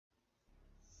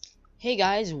Hey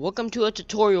guys, welcome to a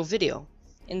tutorial video.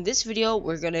 In this video,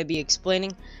 we're going to be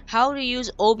explaining how to use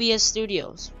OBS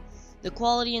Studios. The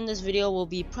quality in this video will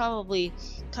be probably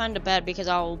kinda bad because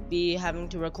I'll be having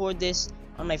to record this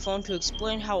on my phone to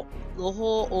explain how the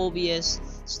whole OBS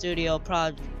Studio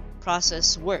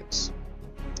process works.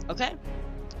 Okay,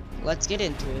 let's get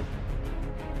into it.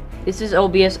 This is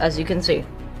OBS, as you can see.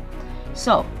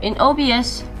 So, in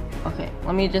OBS, okay,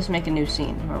 let me just make a new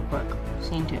scene real quick.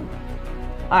 Scene 2.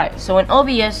 Alright, so in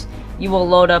OBS, you will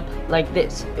load up like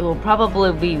this. It will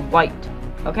probably be white,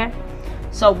 okay?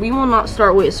 So we will not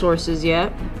start with sources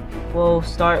yet. We'll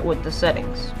start with the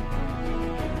settings.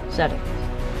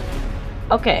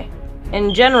 Okay,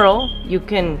 in general, you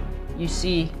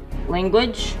see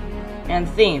language and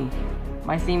theme.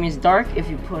 My theme is dark. If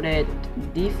you put it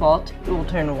default, it will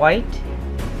turn white.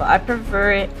 But I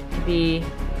prefer it to be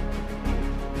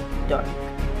dark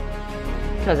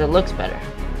because it looks better.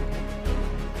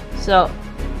 So,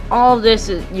 all of this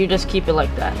is, you just keep it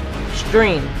like that.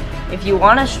 Stream. If you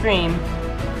want to stream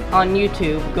on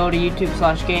YouTube, go to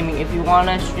YouTube/gaming. If you want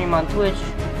to stream on Twitch,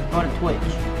 go to Twitch.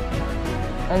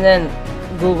 And then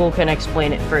Google can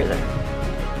explain it further.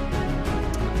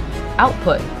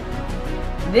 Output.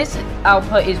 This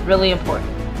output is really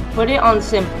important. Put it on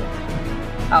simple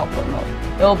output mode.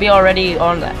 It will be already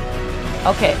on that.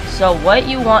 Okay, so what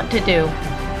you want to do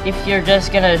if you're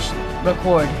just gonna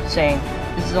record, saying,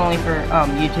 this is only for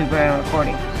YouTube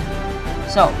recording.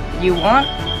 So you want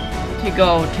to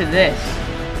go to this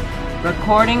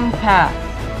recording path.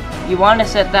 You want to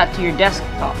set that to your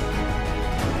desktop.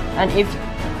 And if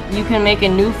you can make a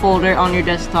new folder on your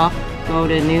desktop, go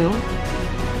to new,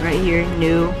 right here,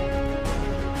 new,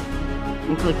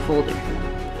 and click folder.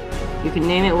 You can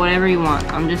name it whatever you want.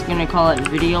 I'm just gonna call it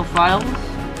video files.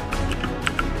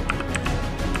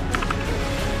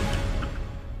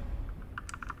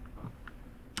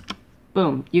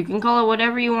 Boom. You can call it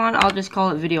whatever you want. I'll just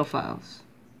call it video files.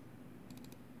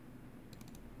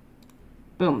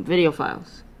 Boom. Video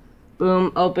files.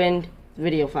 Boom. Opened.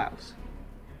 Video files.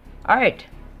 Alright.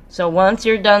 So once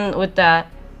you're done with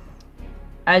that,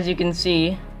 as you can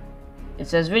see, it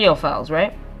says video files,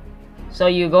 right? So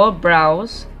you go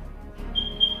browse.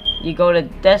 You go to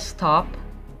desktop.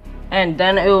 And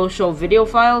then it will show video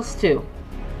files too.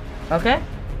 Okay?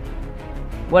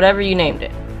 Whatever you named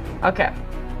it. Okay.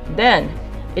 Then,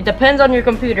 it depends on your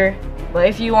computer, but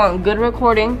if you want good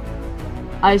recording,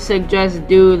 I suggest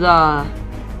do the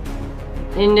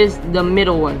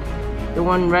middle one. The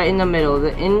one right in the middle.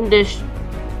 The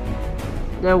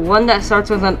one that starts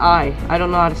with an I. I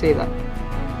don't know how to say that.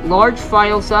 Large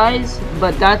file size,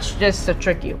 but that's just to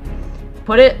trick you.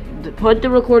 Put the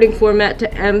recording format to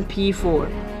MP4.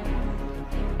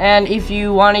 And if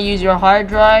you want to use your hard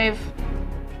drive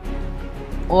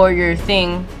or your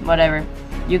thing, whatever,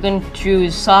 you can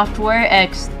choose software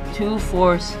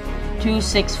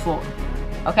X264.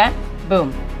 Okay?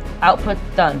 Boom. Output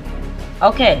done.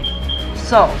 Okay.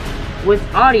 So, with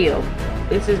audio,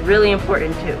 this is really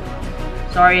important too.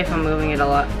 Sorry if I'm moving it a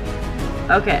lot.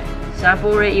 Okay.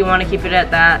 Sample rate, you want to keep it at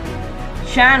that.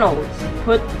 Channels,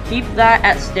 keep that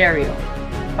at stereo.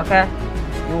 Okay?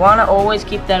 You want to always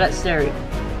keep that at stereo.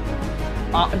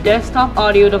 Desktop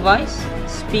audio device,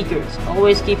 speakers.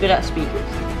 Always keep it at speakers.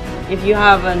 If you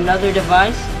have another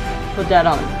device, put that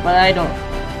on, but I don't.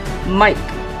 Mic.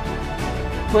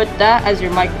 Put that as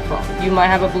your microphone. You might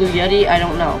have a Blue Yeti, I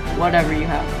don't know. Whatever you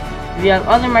have. If you have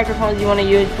other microphones you want to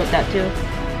use, put that too.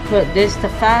 Put this to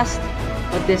fast,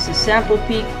 put this to sample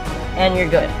peak, and you're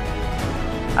good.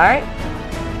 Alright?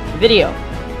 Video.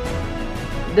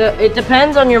 It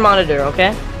depends on your monitor,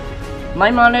 okay? My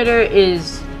monitor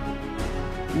is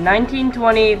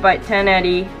 1920 by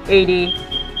 1080,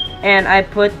 and I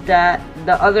put the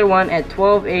other one at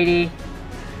 1280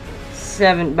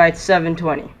 by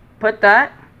 720. Put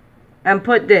that, and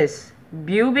put this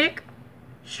Bubic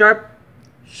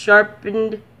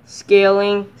sharpened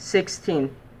scaling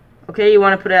 16. Okay, you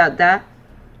want to put it at that.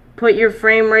 Put your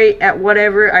frame rate at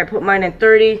whatever. I put mine at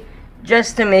 30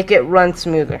 just to make it run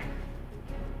smoother.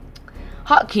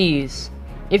 Hotkeys.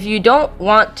 If you don't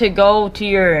want to go to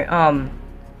your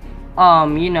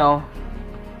you know,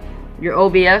 your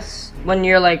OBS when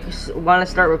you're like want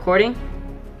to start recording,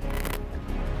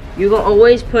 you can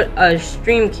always put a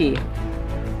stream key.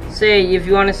 Say if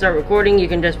you want to start recording, you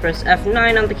can just press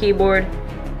F9 on the keyboard,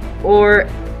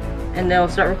 and they'll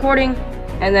start recording,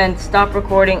 and then stop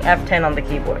recording, F10 on the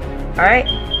keyboard. Alright?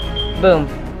 Boom.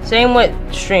 Same with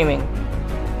streaming.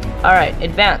 Alright,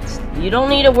 advanced. You don't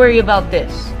need to worry about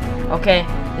this. Okay?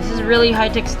 This is really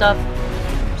high-tech stuff.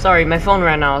 Sorry, my phone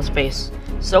ran out of space.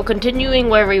 So continuing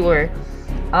where we were,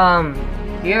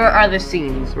 here are the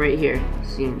scenes right here.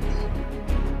 Scenes.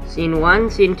 Scene 1,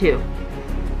 scene 2.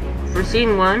 For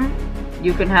scene 1,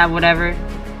 you can have whatever,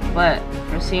 but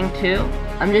for scene 2,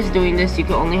 I'm just doing this, you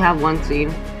can only have 1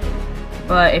 scene.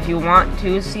 But if you want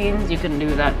 2 scenes, you can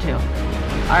do that too.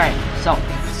 Alright, so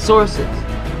sources.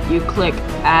 You click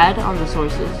add on the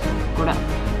sources.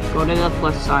 Go to the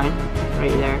plus sign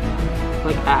right there.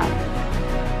 Click add.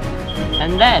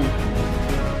 And then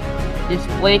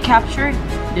display capture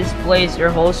displays your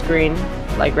whole screen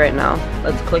like right now.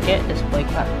 Let's click it. Display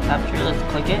capture. Let's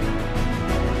click it.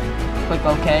 Click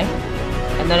OK.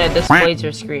 And then it displays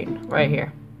your screen right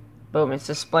here. Boom, it's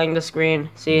displaying the screen.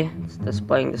 See? It's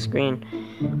displaying the screen.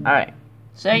 Alright.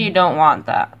 Say you don't want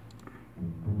that.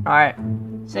 Alright.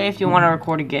 Say if you want to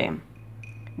record a game.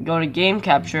 Go to game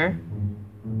capture.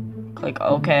 Click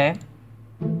OK.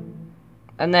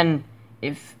 And then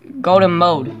go to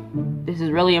mode. This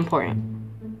is really important.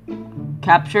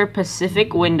 Capture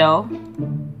specific window.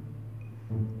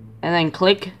 And then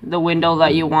click the window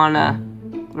that you want to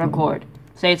record.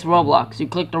 Say it's Roblox. You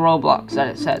click the Roblox that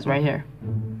it says right here.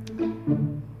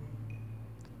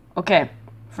 Okay,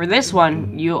 for this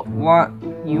one, you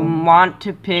want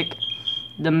to pick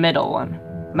the middle one.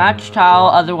 Match tile,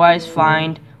 otherwise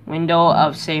find window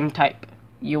of same type.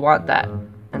 You want that.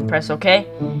 And press OK,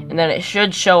 and then it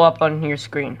should show up on your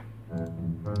screen.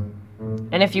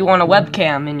 And if you want a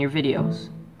webcam in your videos,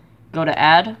 go to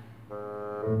add.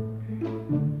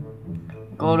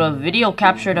 Go to video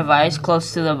capture device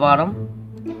close to the bottom.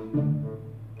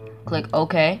 Click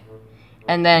OK.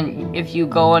 And then if you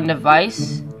go on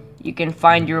device, you can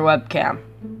find your webcam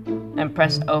and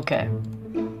press OK.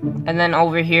 And then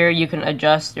over here you can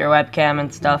adjust your webcam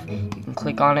and stuff. You can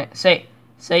click on it. Say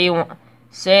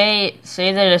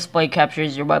the display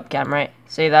captures your webcam, right?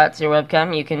 Say that's your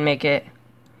webcam. You can make it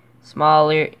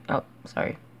smaller. Oh,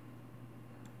 sorry.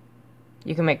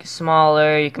 You can make it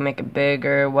smaller, you can make it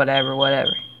bigger, whatever.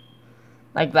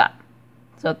 Like that.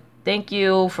 So thank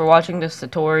you for watching this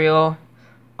tutorial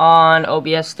on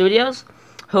OBS Studios.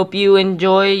 Hope you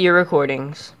enjoy your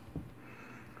recordings.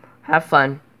 Have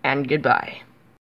fun, and goodbye.